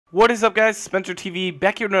What is up, guys? Spencer TV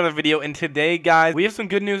back here with another video, and today, guys, we have some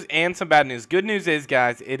good news and some bad news. Good news is,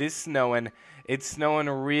 guys, it is snowing. It's snowing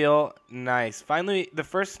real nice. Finally, the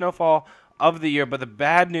first snowfall of the year. But the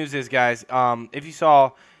bad news is, guys, if you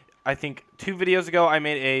saw, I think 2 videos ago, I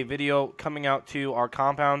made a video coming out to our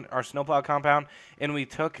compound, our snowplow compound, and we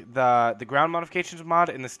took the ground modifications mod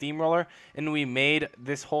and the steamroller, and we made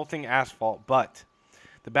this whole thing asphalt. But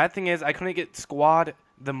the bad thing is I couldn't get Squad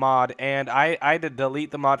the mod, and I had to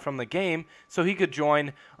delete the mod from the game so he could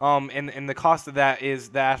join, and the cost of that is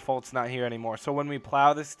the asphalt's not here anymore. So when we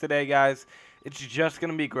plow this today, guys, it's just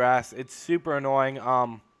gonna be grass. It's super annoying.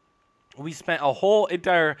 We spent a whole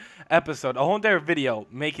entire episode, a whole entire video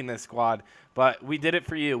making this squad, but we did it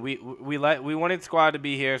for you. We wanted Squad to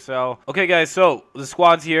be here. So okay, guys, so the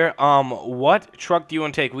squad's here. What truck do you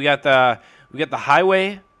want to take? We got the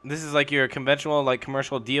highway. This is like your conventional, like,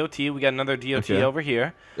 commercial DOT. We got another DOT over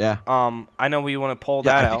here. Yeah. I know we want to pull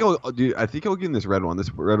that out. I think I'll get in this red one. This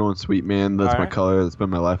red one's sweet, man. That's my color. That's been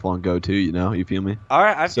my lifelong go-to. You know, you feel me? All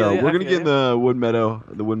right, I feel you. So we're gonna get in the Wood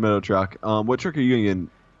Meadow truck. What truck are you gonna get in?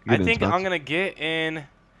 I think I'm gonna get in.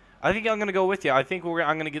 I think I'm gonna go with you. I think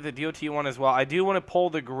I'm gonna get the DOT one as well. I do want to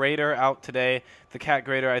pull the grader out today, the cat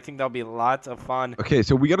grader. I think that'll be lots of fun. Okay,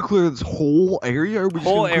 so we gotta clear this whole area. Or we just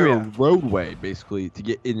gonna clear a roadway basically to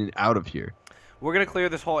get in and out of here. We're gonna clear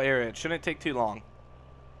this whole area. It shouldn't take too long.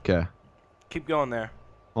 Okay. Keep going there.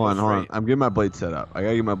 Hold on. I'm getting my blade set up. I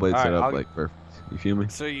gotta get my blade set up like perfect. You feel me?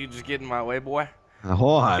 So you just get in my way, boy.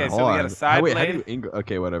 Hold on. Okay, so we got a side blade.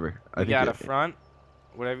 Okay, whatever. We got a front,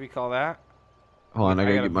 whatever you call that. Hold on, I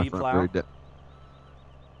gotta get my front blade.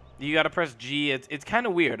 You gotta press G. It's kind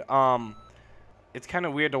of weird. It's kind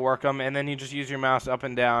of weird to work them, and then you just use your mouse up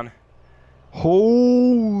and down.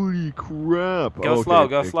 Holy crap! Go slow.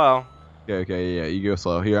 Go slow. Okay, yeah, you go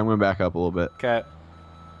slow. Here, I'm gonna back up a little bit. Okay.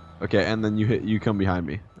 Okay, and then you come behind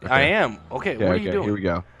me. Okay. I am. Okay, what are you doing? Here we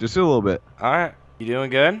go. Just a little bit. All right. You doing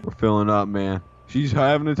good? We're filling up, man. She's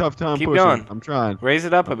having a tough time pushing. Keep going. I'm trying. Raise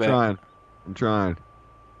it up a bit. I'm trying.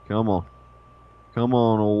 Come on. Come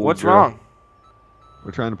on, old What's girl. wrong?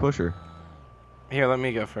 We're trying to push her. Here, let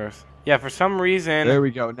me go first. Yeah, for some reason. There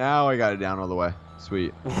we go. Now I got it down all the way.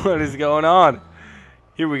 Sweet. What is going on?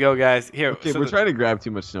 Here we go, guys. Here. Okay, so we're trying to grab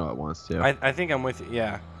too much snow at once, too. I think I'm with you.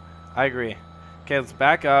 Yeah, I agree. Okay, let's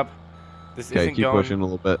back up. This isn't going. Okay, keep pushing a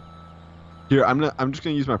little bit. Here, I'm just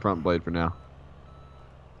gonna use my front blade for now.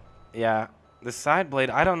 Yeah, the side blade.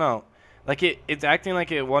 I don't know. Like it's acting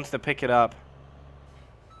like it wants to pick it up.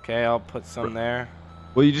 Okay, I'll put some there.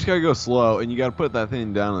 Well, you just gotta go slow, and you gotta put that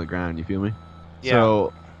thing down on the ground. You feel me? Yeah.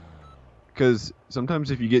 So, because sometimes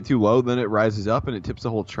if you get too low, then it rises up and it tips the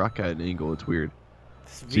whole truck at an angle. It's weird.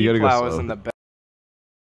 This V-Plow isn't the best.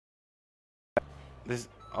 This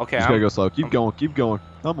okay. Just gotta go slow. Keep going. Keep going.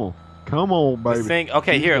 Come on, baby. This thing.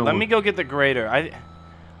 Okay, here. Let me go get the grader. I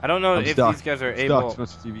don't know if these guys are able.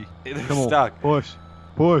 Come on.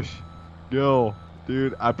 Push. Go.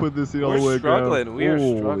 Dude, I put this thing all the way down. We are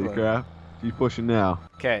struggling. Holy crap. Keep pushing now.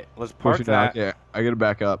 Okay, let's park that. Okay, I gotta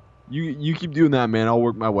back up. You keep doing that, man. I'll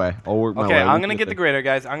work my way. Okay, I'm gonna get the grader,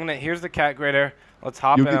 guys. Here's the cat grader. Let's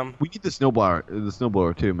hop in them. We need the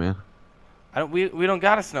snowblower too, man. We don't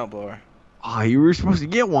got a snowblower. Oh, you were supposed to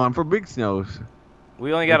get one for big snows.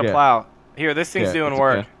 We only got a plow. Here, this thing's doing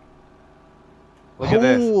work. Look at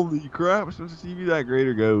this. Holy crap! I'm supposed to see how that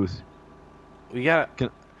grader goes. We got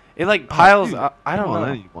it like piles. I don't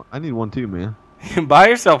know. I need one too, man. Buy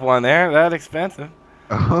yourself one there. That expensive.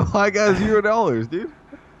 I got $0, dude.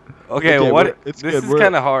 Okay, what? This is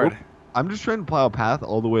kind of hard. I'm just trying to plow a path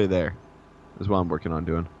all the way there. That's what I'm working on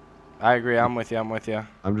doing. I agree. I'm with you.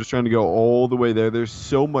 I'm just trying to go all the way there. There's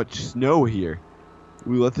so much snow here.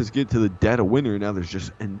 We let this get to the dead of winter. Now there's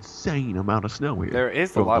just insane amount of snow here. There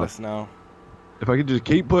is a lot of snow. If I could just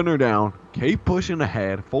keep putting her down, keep pushing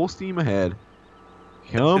ahead, full steam ahead.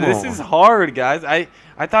 Come on. This is hard, guys. I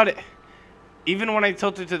thought it. Even when I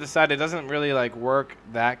tilt it to the side, it doesn't really like work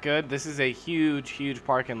that good. This is a huge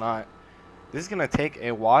parking lot. This is gonna take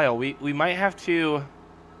a while. We might have to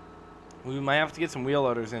get some wheel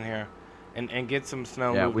loaders in here and get some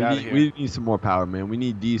snow moved out of here. We need some more power, man. We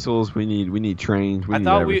need diesels. We need trains. We need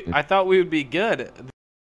everything. I thought we would be good.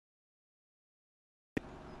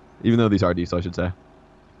 Even though these are diesel, I should say.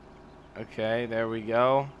 Okay, there we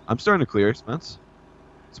go. I'm starting to clear, Spence.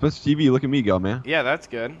 Spence TV, look at me go, man. Yeah, that's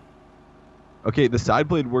good. Okay, the side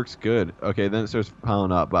blade works good. Okay, then it starts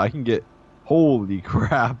piling up, but I can get... Holy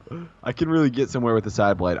crap. I can really get somewhere with the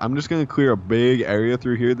side blade. I'm just going to clear a big area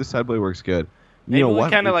through here. The side blade works good. Maybe we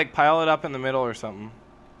kind of like pile it up in the middle or something.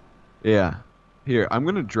 Yeah. Here, I'm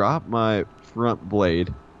going to drop my front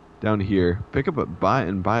blade down here. Pick up buy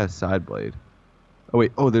a side blade. Oh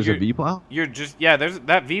wait. Oh, there's a V-Plow? You're just there's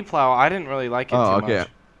that V-Plow. I didn't really like it Oh, too okay. much.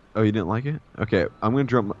 Oh, you didn't like it? Okay, I'm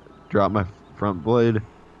gonna drop my front blade,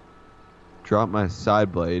 drop my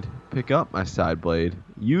side blade, pick up my side blade,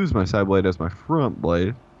 use my side blade as my front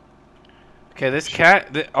blade. Okay, this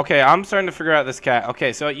cat. Okay, I'm starting to figure out this cat.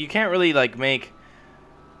 Okay, so you can't really like make.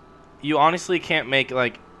 You honestly can't make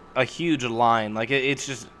like a huge line. Like it's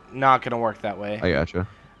just not gonna work that way. I gotcha.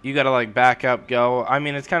 You gotta like back up, go. I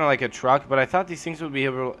mean, it's kind of like a truck, but I thought these things would be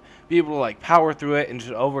able to like power through it and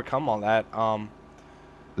just overcome all that.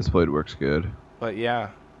 This blade works good. But yeah,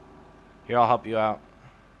 here I'll help you out.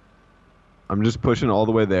 I'm just pushing all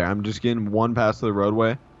the way there. I'm just getting one pass to the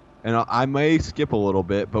roadway, and I may skip a little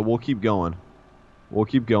bit, but we'll keep going. We'll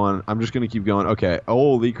keep going. I'm just gonna keep going. Okay.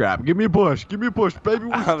 Holy crap! Give me a push. Give me a push, baby.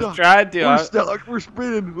 We're stuck. I'm trying to. We're stuck. We're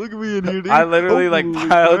spinning. Look at me in here, dude. I literally like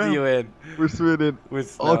piled you in. We're spinning. With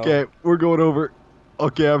snow. Okay, we're going over.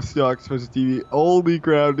 Okay, I'm stuck. Special TV. Holy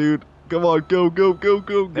crap, dude. Come on, go, go, go,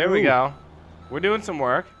 go, go. There we go. We're doing some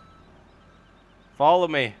work. Follow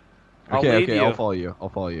me. Okay, I'll follow you. I'll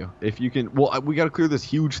follow you. If you can. Well, we got to clear this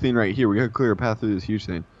huge thing right here. We got to clear a path through this huge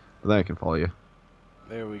thing. Then I can follow you.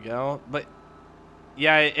 There we go. But,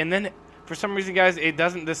 yeah, and then for some reason, guys, it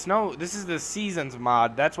doesn't. The snow. This is the seasons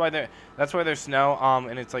mod. That's why there's snow.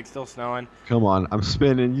 And it's like still snowing. Come on, I'm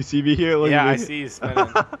spinning. You see me here? Look at me. I see you spinning.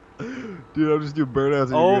 Dude, I'm just doing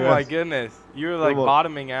burnouts. Oh my goodness, you're like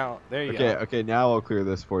bottoming out. There you go. Okay. Now I'll clear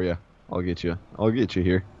this for you. I'll get you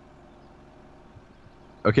here.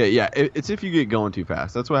 Okay, yeah, it's if you get going too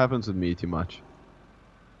fast. That's what happens with me too much.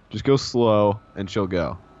 Just go slow, and she'll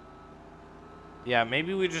go. Yeah,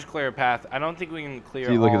 maybe we just clear a path. I don't think we can clear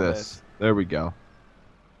all this. See, look at this. There we go.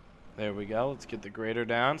 There we go. Let's get the grader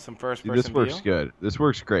down. Some first-person view. This works good. This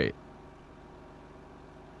works great.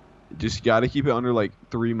 Just got to keep it under, like,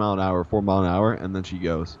 3 mile an hour, 4 mile an hour, and then she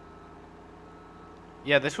goes.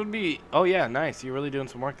 Yeah, this would be... Oh, yeah, nice. You're really doing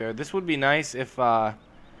some work there. This would be nice if we're,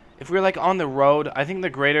 like, on the road. I think the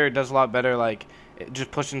grader does a lot better, like, just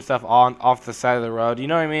pushing stuff off the side of the road. You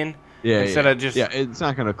know what I mean? Yeah, Instead of just... Yeah, it's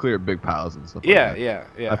not going to clear big piles and stuff yeah, like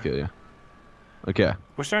that. Yeah. I feel you. Okay.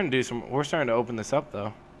 We're starting to open this up,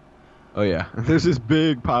 though. Oh, yeah. There's this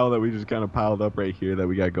big pile that we just kind of piled up right here that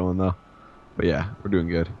we got going, though. But, yeah, we're doing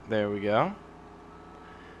good. There we go.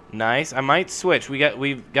 Nice. I might switch.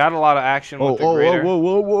 We've got a lot of action with the grader.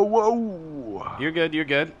 Whoa. You're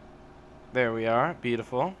good. There we are.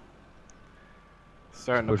 Beautiful.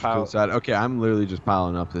 Starting to pile. To the side. Okay, I'm literally just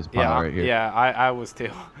piling up this pile right here. Yeah, I was too.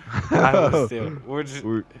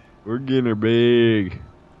 We're getting her big.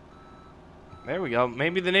 There we go.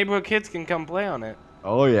 Maybe the neighborhood kids can come play on it.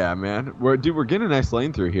 Oh yeah, man. We're getting a nice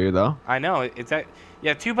lane through here though. I know.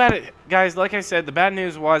 Yeah, too bad, guys. Like I said, the bad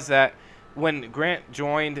news was that when Grant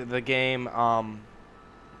joined the game,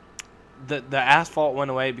 the asphalt went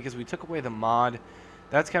away because we took away the mod.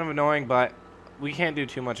 That's kind of annoying, but we can't do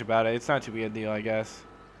too much about it. It's not too big a deal, I guess.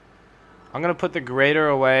 I'm gonna put the grader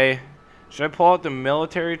away. Should I pull out the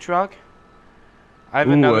military truck? I have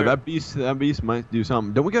another. That beast might do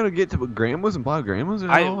something. Don't we gotta get to grandma's and plow grandma's?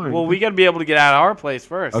 Well, we gotta be able to get out of our place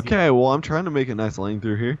first. Okay, well I'm trying to make a nice lane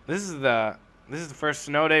through here. This is the first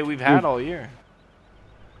snow day we've had all year.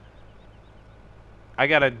 I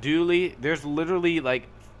got a dually. There's literally like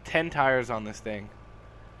 10 tires on this thing.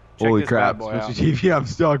 Holy crap, Mr. TV, I'm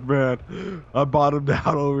stuck, man. I bottomed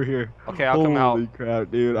out over here. Okay, I'll come out. Holy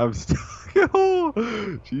crap, dude, I'm stuck.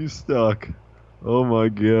 She's stuck. Oh my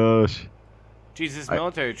gosh. Jeez, this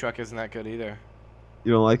military truck isn't that good either.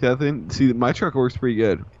 You don't like that thing? See, my truck works pretty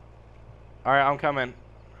good. All right, I'm coming.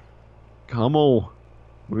 Come on.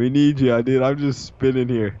 We need you, dude. I'm just spinning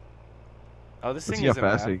here. Oh, this thing isn't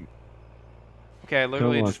bad. Okay, I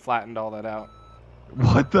literally just flattened all that out.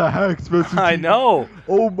 What the heck, Spencer? I know.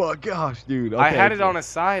 Oh my gosh, dude. Okay, I had it on a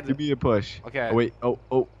side. Give me a push. Okay. Oh, wait.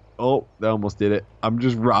 Oh, that almost did it. I'm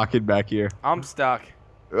just rocking back here. I'm stuck.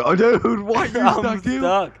 Oh, dude, what? You're I'm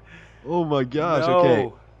stuck. Oh my gosh. No.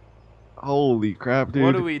 Okay. Holy crap, dude.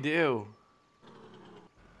 What do we do?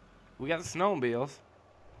 We got the snowmobiles.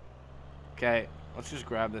 Okay, let's just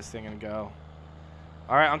grab this thing and go.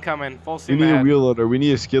 All right, I'm coming. Full steam ahead. We need a wheel loader. We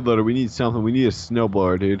need a skid loader. We need something. We need a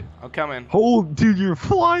snowblower, dude. I'm coming. Oh, dude, you're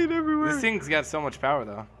flying everywhere. This thing's got so much power,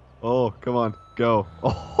 though. Oh, come on. Go.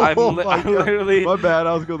 Oh, I'm literally... My bad.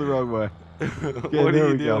 I was going the wrong way. Okay, what are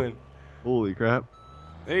you doing? Go. Holy crap.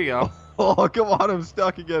 There you go. Oh, come on. I'm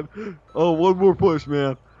stuck again. Oh, one more push,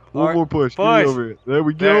 man. One more push. Get me over it. There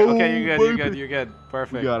we go. Okay, you're good.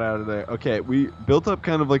 Perfect. We got out of there. Okay, we built up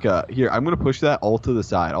kind of like a... Here, I'm going to push that all to the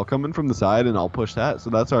side. I'll come in from the side and I'll push that. So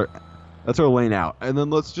that's our lane out. And then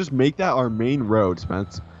let's just make that our main road,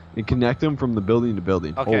 Spence. and connect them from the building to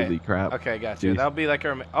building. Okay. Holy crap. Okay, gotcha. Jeez. That'll be like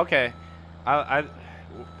our... Okay.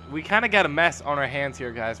 We kind of got a mess on our hands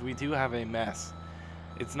here, guys. We do have a mess.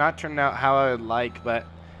 It's not turned out how I would like, but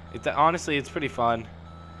honestly, it's pretty fun.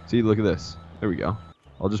 See, look at this. There we go.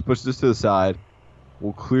 I'll just push this to the side.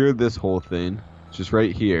 We'll clear this whole thing just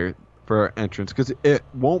right here for our entrance because it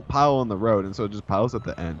won't pile on the road, and so it just piles at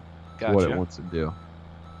the end. Gotcha. What it wants to do.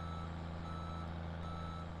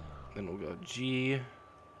 Then we'll go G.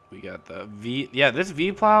 We got the V. Yeah, this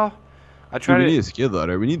V-Plow. We need a skid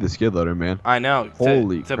loader. We need the skid loader, man. I know.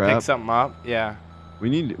 Holy to crap. pick something up. Yeah. We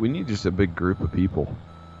need just a big group of people.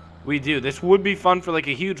 We do. This would be fun for like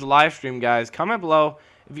a huge live stream, guys. Comment below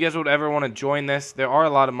if you guys would ever want to join this. There are a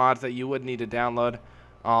lot of mods that you would need to download.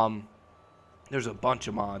 There's a bunch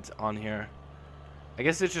of mods on here. I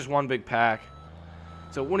guess it's just one big pack.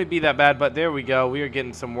 So it wouldn't be that bad, but there we go. We are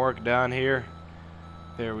getting some work done here.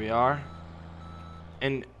 There we are.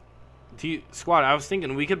 And squad, I was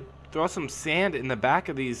thinking we could throw some sand in the back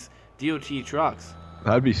of these DOT trucks.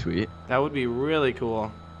 That'd be sweet. That would be really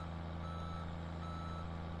cool.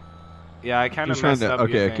 Yeah, I kind of messed up.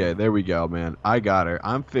 Okay, there we go, man. I got her.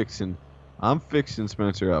 I'm fixing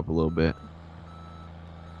Spencer up a little bit.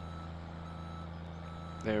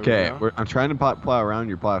 There we go. Okay, I'm trying to plow around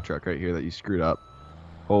your plow truck right here that you screwed up.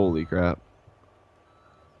 Holy crap.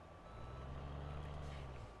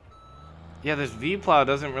 Yeah, this V-Plow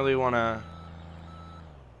doesn't really want to...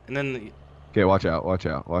 And then... Okay, watch out, watch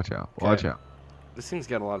out, watch out, watch out. This thing's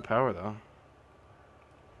got a lot of power, though.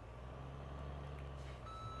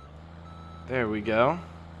 There we go.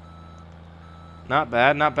 Not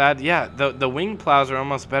bad, not bad. Yeah, the wing plows are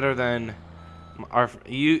almost better than our...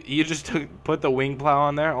 You just put the wing plow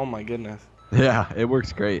on there? Oh, my goodness. Yeah, it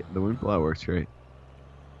works great. The wing plow works great.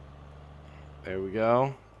 There we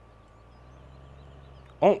go.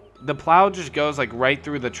 Oh, the plow just goes like right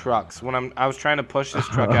through the trucks when I was trying to push this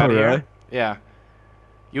truck out of here. Yeah.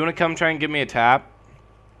 You want to come try and give me a tap?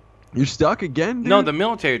 You're stuck again, dude? No, the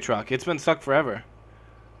military truck. It's been stuck forever.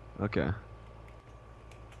 Okay.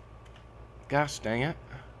 Gosh dang it.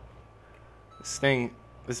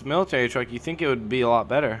 This military truck, you think it would be a lot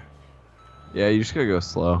better. Yeah, you just gotta go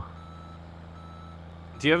slow.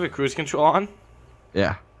 Do you have a cruise control on?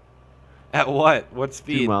 Yeah. At what? What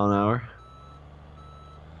speed? 2 miles an hour.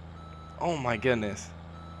 Oh my goodness.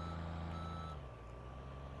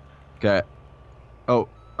 Okay. Oh,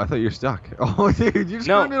 I thought you're stuck. Oh, dude, you're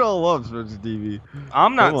screwing it all up, Spencer TV.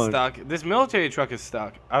 I'm not stuck. This military truck is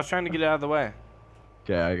stuck. I was trying to get it out of the way.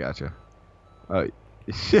 Okay, I gotcha. Oh,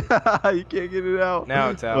 you can't get it out. Now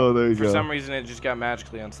it's out. Oh, there you go. For some reason, it just got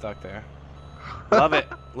magically unstuck there. Love it.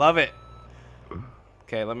 Love it.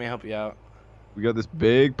 Okay, let me help you out. We got this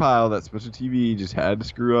big pile that Spencer TV just had to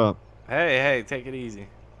screw up. Hey, take it easy.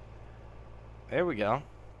 There we go.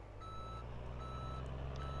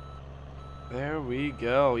 There we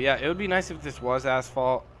go. Yeah, it would be nice if this was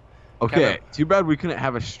asphalt. Okay, too bad we couldn't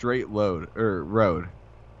have a straight road.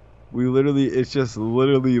 It's just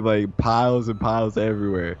literally like piles and piles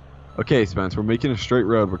everywhere. Okay, Spence, we're making a straight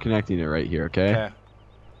road. We're connecting it right here, okay? Okay.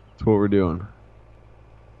 That's what we're doing.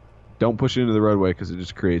 Don't push it into the roadway because it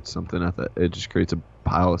just creates something at the... It just creates a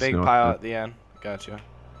pile of snow. Big pile at the end. Gotcha.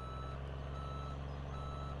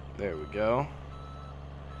 There we go.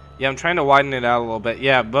 Yeah, I'm trying to widen it out a little bit.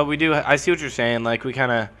 Yeah, but we do... I see what you're saying. Like, we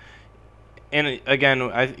kind of... And,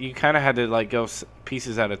 again, you kind of had to, like, go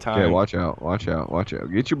pieces at a time. Okay, watch out. Watch out. Watch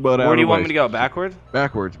out. Get your butt out of the way. Where do you want me to go? Backwards?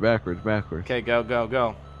 Backwards. Okay,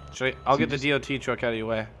 go. I'll get the DOT truck out of your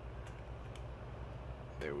way.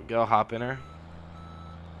 There we go. Hop in her.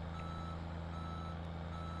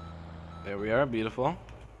 There we are. Beautiful.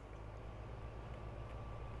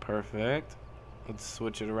 Perfect. Let's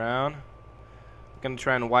switch it around. I'm going to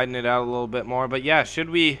try and widen it out a little bit more. But, yeah,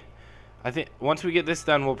 I think once we get this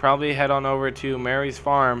done, we'll probably head on over to Mary's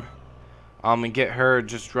farm and get her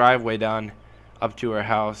just driveway done up to her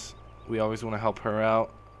house. We always want to help her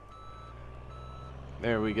out.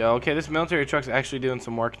 There we go. Okay, this military truck's actually doing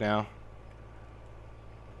some work now.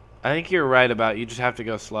 I think you're right about you just have to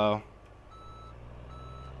go slow.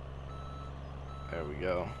 There we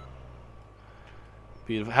go.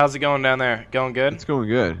 Beautiful. How's it going down there? Going good? It's going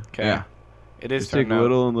good. Okay. Yeah. It is. Just take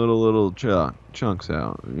little and little chunks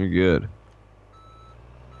out, and you're good.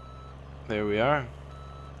 There we are.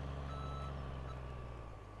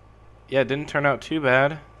 Yeah, it didn't turn out too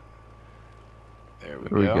bad. There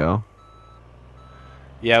we go.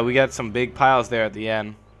 Yeah, we got some big piles there at the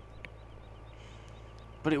end.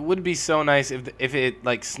 But it would be so nice if it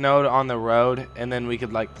like snowed on the road and then we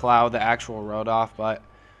could like plow the actual road off. But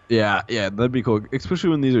yeah, that'd be cool,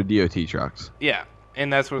 especially when these are DOT trucks. Yeah,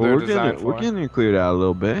 And that's what Well, they're designed for. we're getting it cleared out a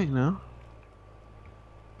little bit, you know.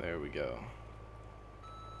 There we go.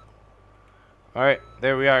 All right,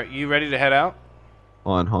 there we are. You ready to head out?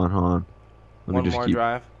 Hold on. One more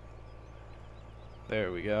drive.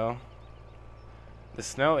 There we go. The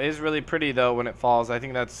snow is really pretty though when it falls. I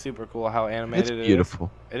think that's super cool how animated it is. It's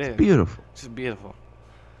beautiful. It is. It's beautiful. It's just beautiful.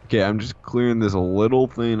 Okay, I'm just clearing this little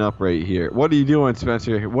thing up right here. What are you doing,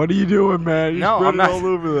 Spencer? What are you doing, man? You're I'm not. all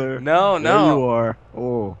over there. No. There you are.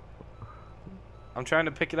 Oh. I'm trying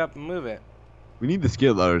to pick it up and move it. We need the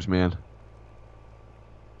skid loaders, man.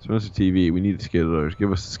 Spencer TV, we need the skid loaders.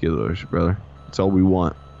 Give us the skid loaders, brother. That's all we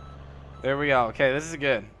want. There we go. Okay, this is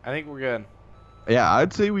good. I think we're good. Yeah,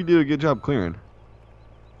 I'd say we did a good job clearing.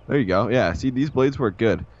 There you go. Yeah, see, these blades work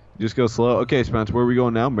good. You just go slow. Okay, Spencer, where are we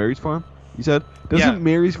going now? Mary's farm? You said? Doesn't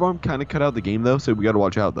Mary's farm kind of cut out the game, though? So we got to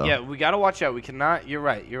watch out, though. Yeah, we got to watch out. We cannot. You're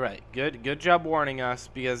right. Good job warning us,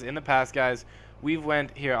 because in the past, guys, we've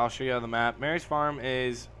went here. I'll show you on the map. Mary's farm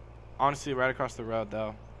is honestly right across the road,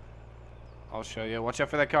 though. I'll show you. Watch out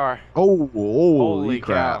for that car. Oh, holy cow.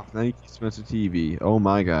 crap. Thank you, Spencer TV. Oh,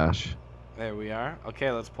 my gosh. There we are.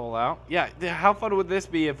 Okay, let's pull out. Yeah, how fun would this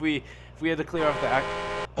be if we had to clear off the act?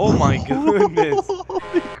 Oh my goodness!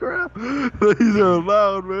 Holy crap! These are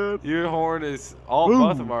loud, man. Your horn is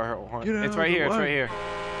both of our horns. It's right here. It's right here.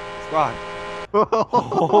 Squad.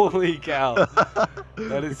 Holy cow!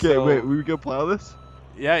 That is okay. Wait, we gonna plow this?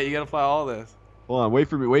 Yeah, you gotta plow all this. Hold on, wait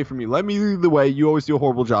for me. Let me lead the way. You always do a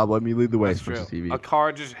horrible job. Let me lead the way. That's true. TV. A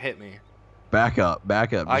car just hit me. Back up.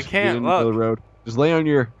 Just I can't look. The road. Just lay on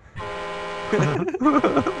your.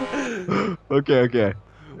 Okay.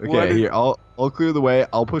 Here, I'll clear the way.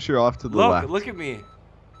 I'll push her off to the left. Look at me.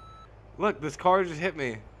 Look, this car just hit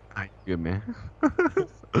me. Good man.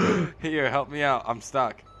 Here, help me out. I'm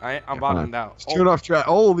stuck. I'm bottomed out. Just turn off track.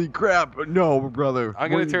 Holy crap! No, brother. I'm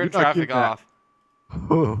gonna turn traffic off.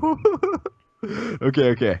 Okay.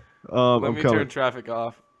 Let me turn traffic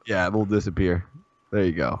off. Yeah, it will disappear. There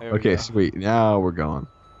you go. There we okay, go. Sweet. Now we're going.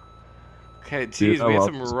 Okay, geez, we had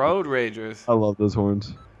some road ragers. I love those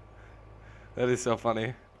horns. That is so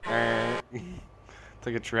funny. It's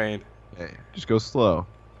like a train. Okay, just go slow.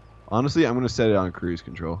 Honestly, I'm gonna set it on cruise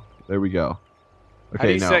control. There we go. Okay, how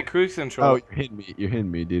do you set cruise control? Oh, you're hitting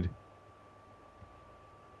me, dude.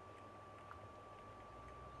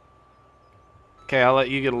 Okay, I'll let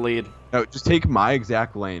you get a lead. No, just take my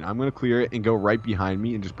exact lane. I'm gonna clear it and go right behind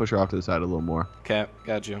me and just push her off to the side a little more. Okay,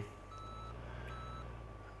 got you.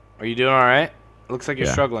 Are you doing all right? Looks like you're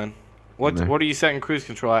struggling. What are you setting cruise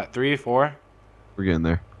control at? 3, 4? We're getting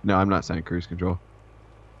there. No, I'm not setting cruise control.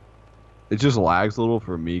 It just lags a little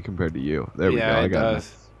for me compared to you. There we go. Yeah, it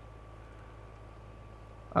does.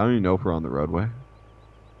 I don't even know if we're on the roadway.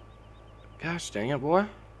 Gosh dang it, boy.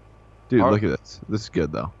 Dude, look at this. This is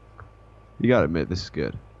good though. You gotta admit, this is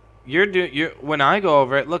good. When I go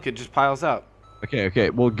over it, look, it just piles up. Okay.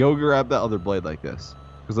 Well, go grab that other blade like this,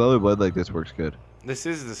 because the other blade like this works good. This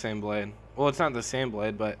is the same blade. Well, it's not the same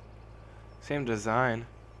blade, but same design.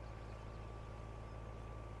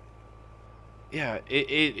 Yeah,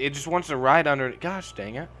 it just wants to ride under. Gosh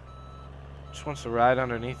dang it! Just wants to ride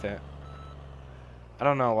underneath it. I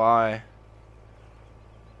don't know why.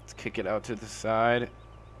 Let's kick it out to the side.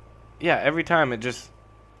 Yeah, every time it just.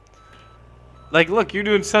 Like, look, you're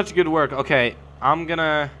doing such good work. Okay, I'm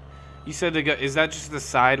gonna. You said to go. Is that just the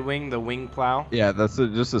side wing, the wing plow? Yeah, that's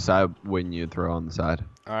just the side wing you throw on the side.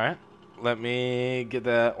 All right. Let me get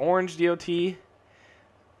the orange DOT.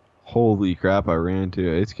 Holy crap! I ran into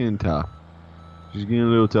it. It's getting tough. She's getting a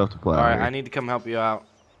little tough to plow. All right, here. I need to come help you out.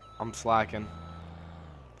 I'm slacking.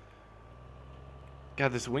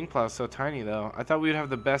 God, this wing plow is so tiny, though. I thought we would have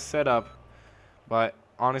the best setup, but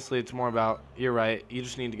honestly, it's more about. You're right. You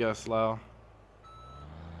just need to go slow.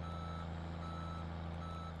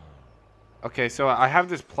 Okay, so I have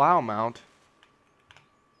this plow mount.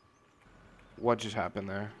 What just happened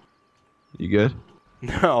there? You good?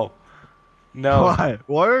 No. No. Why?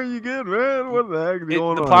 Why are you good, man? What the heck is going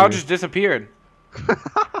on? The plow just disappeared.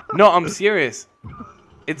 No, I'm serious.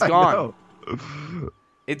 It's gone.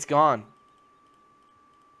 It's gone.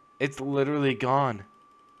 It's literally gone.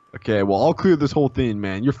 Okay, well, I'll clear this whole thing,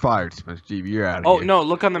 man. You're fired, Spencer TV. You're out of here. Oh, no,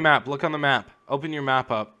 look on the map. Look on the map. Open your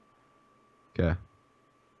map up. Okay.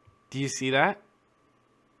 Do you see that?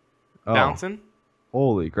 Oh. Bouncing?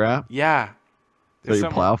 Holy crap. Yeah. So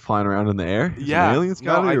your plow flying around in the air? Yeah. Aliens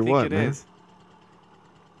got it or what, it is.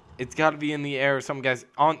 It's got to be in the air. Some guys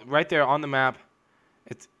right there on the map.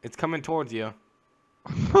 It's coming towards you.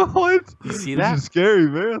 What? You see that? This is scary,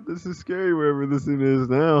 man. This is scary wherever this thing is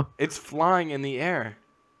now. It's flying in the air.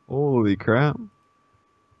 Holy crap.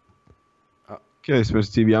 Okay,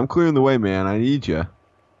 Spencer TV, I'm clearing the way, man. I need you.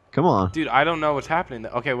 Come on. Dude, I don't know what's happening.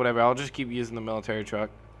 Okay, whatever. I'll just keep using the military truck.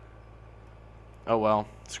 Oh, well.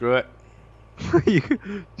 Screw it. you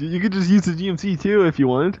could just use the GMC too if you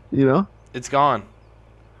wanted, you know? It's gone.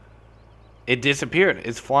 It disappeared.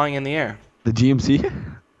 It's flying in the air. The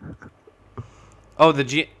GMC? Oh,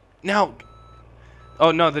 No.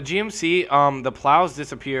 Oh, no, the GMC, the plows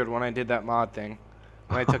disappeared when I did that mod thing.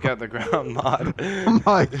 When I took out the ground mod. Oh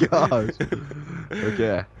my gosh.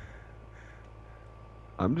 Okay.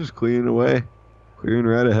 I'm just clearing away. Clearing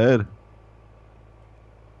right ahead.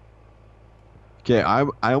 Okay,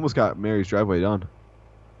 I almost got Mary's driveway done.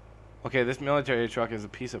 Okay, this military truck is a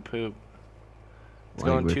piece of poop. It's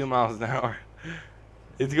Language. going 2 miles an hour.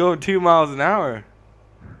 It's going 2 miles an hour.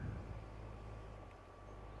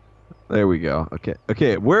 There we go. Okay.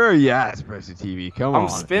 Okay, where are you at, Spencer TV? Come on. I'm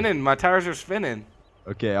spinning. My tires are spinning.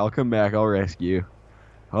 Okay, I'll come back. I'll rescue you.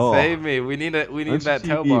 Oh. Save me. We need that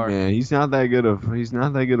tow TV, bar. man. He's not that good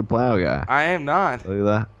a plow guy. I am not. Look at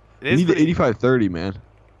that. It You is need the pretty- 8530, man.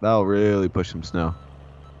 That'll really push some snow.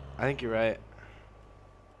 I think you're right.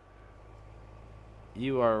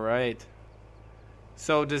 You are right.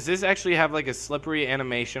 So does this actually have like a slippery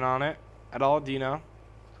animation on it at all? Do you know?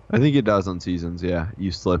 I think it does on seasons, yeah. You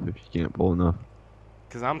slip if you can't pull enough.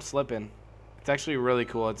 Because I'm slipping. It's actually really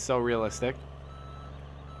cool. It's so realistic.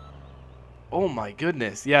 Oh my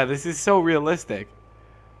goodness. Yeah, this is so realistic.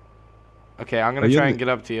 Okay, I'm going to try and get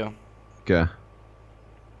up to you. Okay.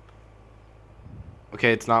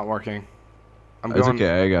 Okay, it's not working. It's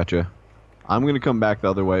okay, I got you. I'm gonna come back the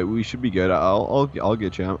other way. We should be good. I'll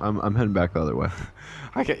get you. I'm heading back the other way.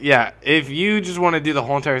 Okay, yeah. If you just want to do the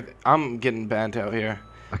whole entire, I'm getting bent out here.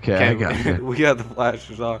 Okay, I got you. We got the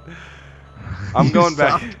flashers on. I'm going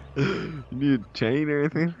back. You need a chain or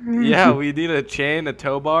anything? Yeah, we need a chain, a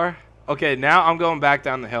tow bar. Okay, now I'm going back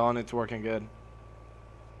down the hill and it's working good.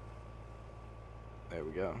 There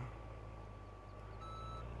we go.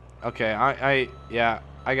 Okay,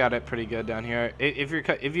 I got it pretty good down here.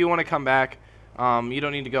 If you want to come back, you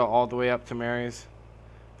don't need to go all the way up to Mary's.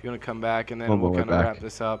 If you want to come back, and then we'll kind of wrap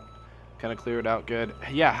this up, kind of clear it out good.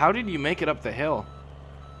 Yeah, how did you make it up the hill?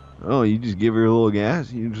 Oh, you just give her a little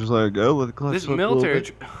gas. You just let her go with the clutch. This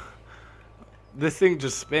military, this thing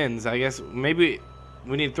just spins. I guess maybe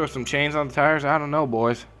we need to throw some chains on the tires. I don't know,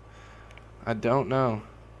 boys. I don't know.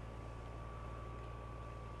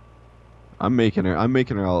 I'm making her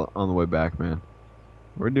all on the way back, man.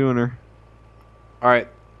 We're doing her. All right,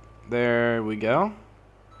 there we go.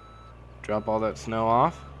 Drop all that snow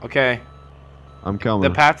off. Okay. I'm coming.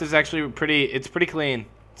 The path is actually it's pretty clean.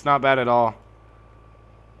 It's not bad at all.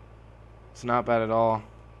 It's not bad at all.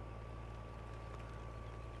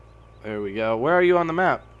 There we go. Where are you on the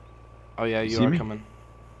map? Oh yeah, you are coming.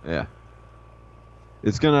 Yeah.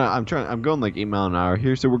 It's gonna. I'm going like 8 miles an hour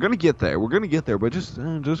here, so we're gonna get there. We're gonna get there, but we're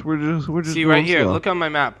just. See right here. Slow. Look on my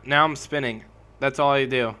map. Now I'm spinning. That's all I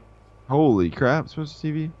do. Holy crap, Spencer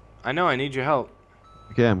TV. I know. I need your help.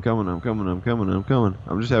 Okay, I'm coming.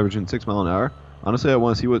 I'm just averaging 6 miles an hour. Honestly, I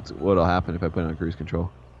want to see what'll happen if I put it on cruise control.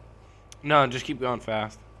 No, just keep going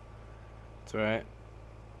fast. It's all right.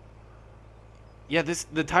 Yeah,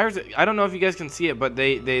 the tires. I don't know if you guys can see it, but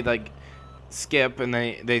they like skip and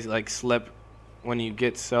they like slip when you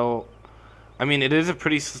get so. I mean, it is a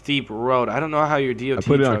pretty steep road. I don't know how your DOT I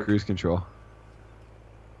put it truck on cruise control.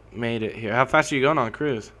 Made it here. How fast are you going on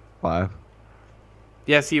cruise? 5.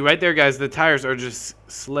 Yeah, see right there, guys. The tires are just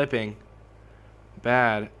slipping.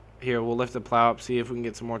 Bad. Here, we'll lift the plow up, see if we can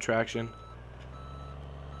get some more traction.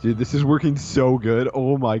 Dude, this is working so good.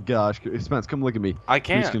 Oh my gosh, Spence, come look at me. I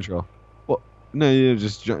can't. Cruise control. Well, no, you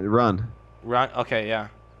just run. Run. Okay, yeah.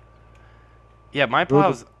 Yeah, my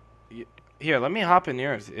plow's. Here, let me hop in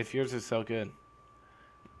yours. If yours is so good.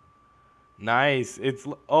 Nice.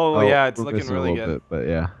 Oh yeah, it's looking really good. Bit, but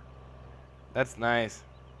yeah. That's nice.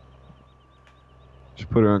 Just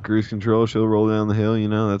put her on cruise control. She'll roll down the hill. You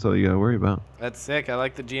know, that's all you gotta worry about. That's sick. I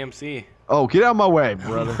like the GMC. Oh, get out of my way,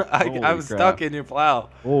 brother! I was stuck in your plow.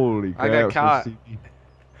 Holy crap! I got caught.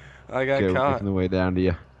 I got We're caught. making the way down to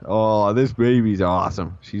you. Oh, this baby's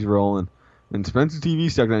awesome. She's rolling. And Spencer TV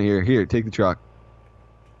stuck down here. Here, take the truck.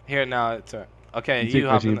 Here, now it's okay. You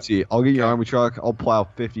hop in. I'll get your army truck. I'll plow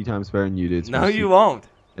 50 times better than you did. No, you won't.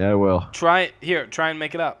 Yeah, I will. Try and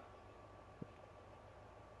make it up.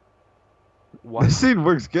 What? This thing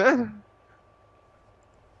works good.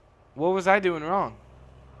 What was I doing wrong?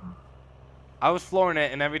 I was flooring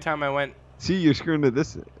it, and every time I went. See, you're screwing it.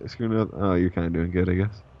 Oh, you're kind of doing good, I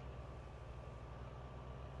guess.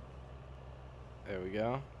 There we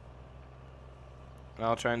go. And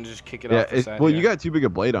I'll try and just kick it off the side well, here. you got too big a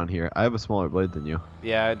blade on here. I have a smaller blade than you.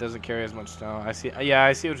 Yeah, it doesn't carry as much snow. I see. Yeah,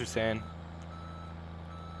 I see what you're saying.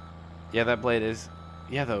 Yeah, that blade is.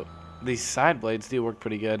 Yeah, though these side blades do work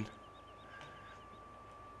pretty good.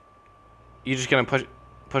 You just gonna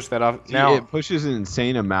push that off now? It pushes an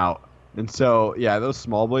insane amount, and so yeah, those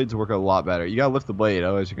small blades work a lot better. You gotta lift the blade,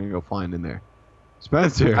 otherwise you're gonna go flying in there.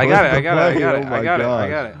 Spencer, I got it. I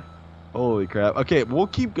got it. Holy crap! Okay, we'll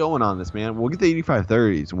keep going on this, man. We'll get the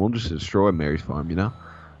 8530s, and we'll just destroy Mary's farm. You know?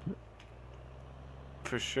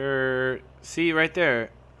 For sure. See right there.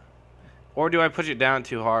 Or do I push it down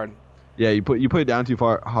too hard? Yeah, you put it down too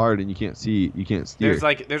hard, and you can't steer. There's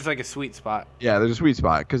like a sweet spot. Yeah, there's a sweet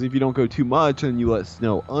spot because if you don't go too much, then you let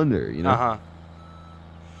snow under. You know?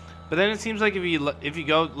 But then it seems like if you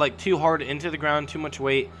go like too hard into the ground, too much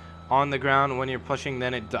weight on the ground when you're pushing,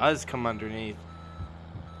 then it does come underneath.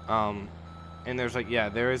 And there's like, yeah,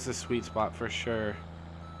 there is a sweet spot for sure.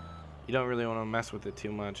 You don't really want to mess with it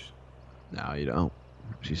too much. No, you don't.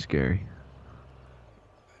 She's scary.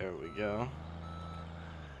 There we go.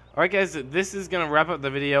 Alright guys, this is gonna wrap up the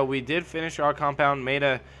video. We did finish our compound, made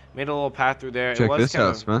a little path through there. Check this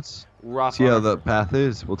out, Spence. Rough. See how the path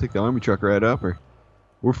is? We'll take the army truck right up her.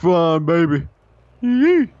 We're fine, baby.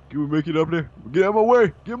 Can we make it up there? Get out of my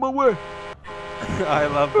way! Get out of my way! I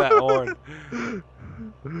love that horn.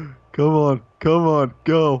 Come on,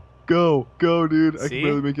 go, dude. See? I can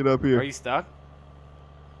barely make it up here. Are you stuck?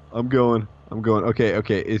 I'm going. Okay.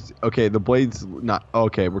 It's okay. The blade's not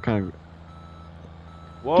okay. We're kind of.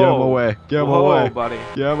 Whoa. Get out of my way. Get out of my way, buddy.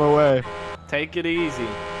 Get out of my way. Take it easy.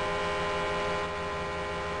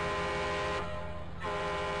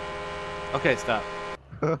 Okay, stop.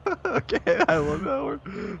 Okay, I love that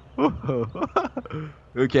one.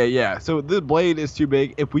 Okay, yeah. So the blade is too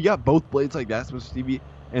big. If we got both blades like that, Mr. Stevie,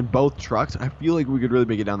 and both trucks, I feel like we could really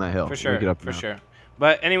make it down that hill. For sure.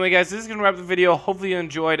 But anyway, guys, this is going to wrap the video. Hopefully you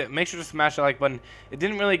enjoyed it. Make sure to smash the like button. It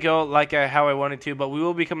didn't really go like how I wanted to, but we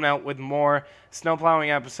will be coming out with more snow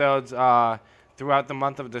plowing episodes throughout the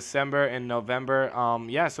month of December and November.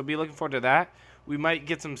 Yeah, so be looking forward to that. We might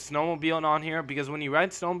get some snowmobiling on here because when you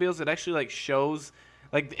ride snowmobiles, it actually like shows,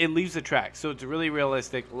 like it leaves the track. So it's really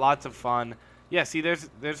realistic, lots of fun. Yeah, see, there's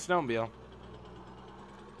snowmobile.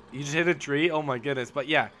 You just hit a tree? Oh my goodness. But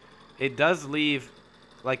yeah, it does leave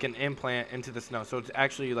like an implant into the snow. So it's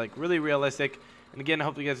actually like really realistic. And again, I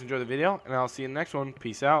hope you guys enjoy the video, and I'll see you in the next one.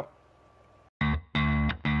 Peace out.